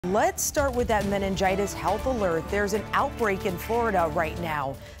Let's start with that meningitis health alert. There's an outbreak in Florida right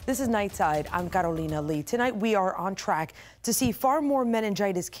now. This is Nightside. I'm Carolina Lee. Tonight we are on track to see far more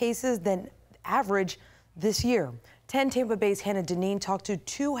meningitis cases than average this year. 10 Tampa Bay's Hannah Deneen talked to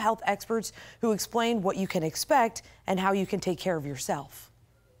two health experts who explain what you can expect and how you can take care of yourself.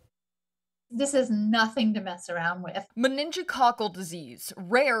 This is nothing to mess around with. Meningococcal disease,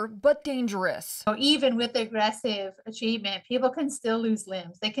 rare but dangerous. So even with aggressive treatment, people can still lose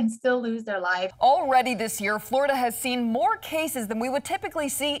limbs. They can still lose their life. Already this year, Florida has seen more cases than we would typically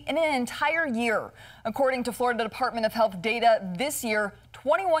see in an entire year. According to Florida Department of Health data, this year,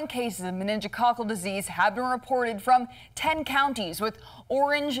 21 cases of meningococcal disease have been reported from 10 counties, with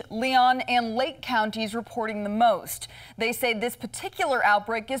Orange, Leon, and Lake counties reporting the most. They say this particular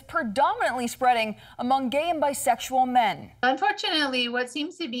outbreak is predominantly spreading among gay and bisexual men. Unfortunately, what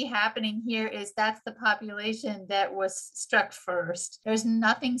seems to be happening here is that's the population that was struck first. There's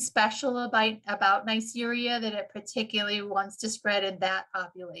nothing special about Neisseria that it particularly wants to spread in that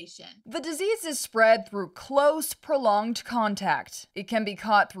population. The disease is spread through close, prolonged contact. It can be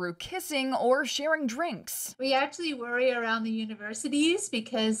caught through kissing or sharing drinks. We actually worry around the universities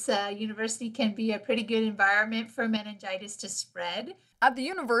because university can be a pretty good environment for meningitis to spread. At the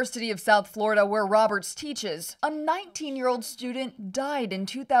University of South Florida, where Roberts teaches, a 19-year-old student died in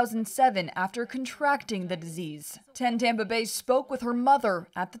 2007 after contracting the disease. 10 Tampa Bay spoke with her mother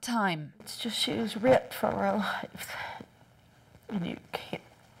at the time. It's just she was ripped from her life. And you can't,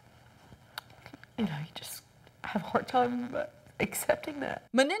 you just have a hard time accepting that.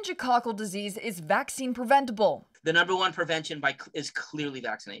 Meningococcal disease is vaccine preventable. The number one prevention is clearly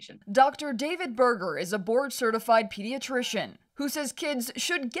vaccination. Dr. David Berger is a board-certified pediatrician who says kids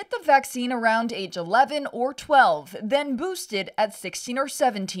should get the vaccine around age 11 or 12, then boosted at 16 or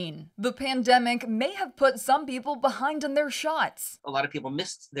 17. The pandemic may have put some people behind on their shots. A lot of people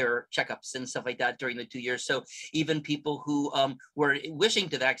missed their checkups and stuff like that during the 2 years. So even people who were wishing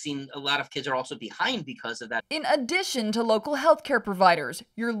to vaccine, a lot of kids are also behind because of that. In addition to local healthcare providers,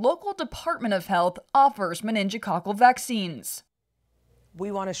 your local Department of Health offers meningococcal vaccines.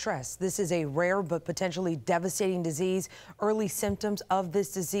 We want to stress this is a rare but potentially devastating disease. Early symptoms of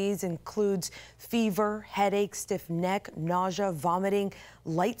this disease includes fever, headache, stiff neck, nausea, vomiting,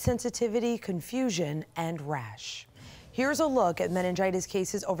 light sensitivity, confusion, and rash. Here's a look at meningitis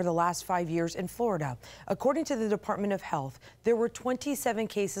cases over the last 5 years in Florida. According to the Department of Health, there were 27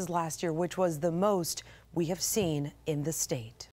 cases last year, which was the most we have seen in the state.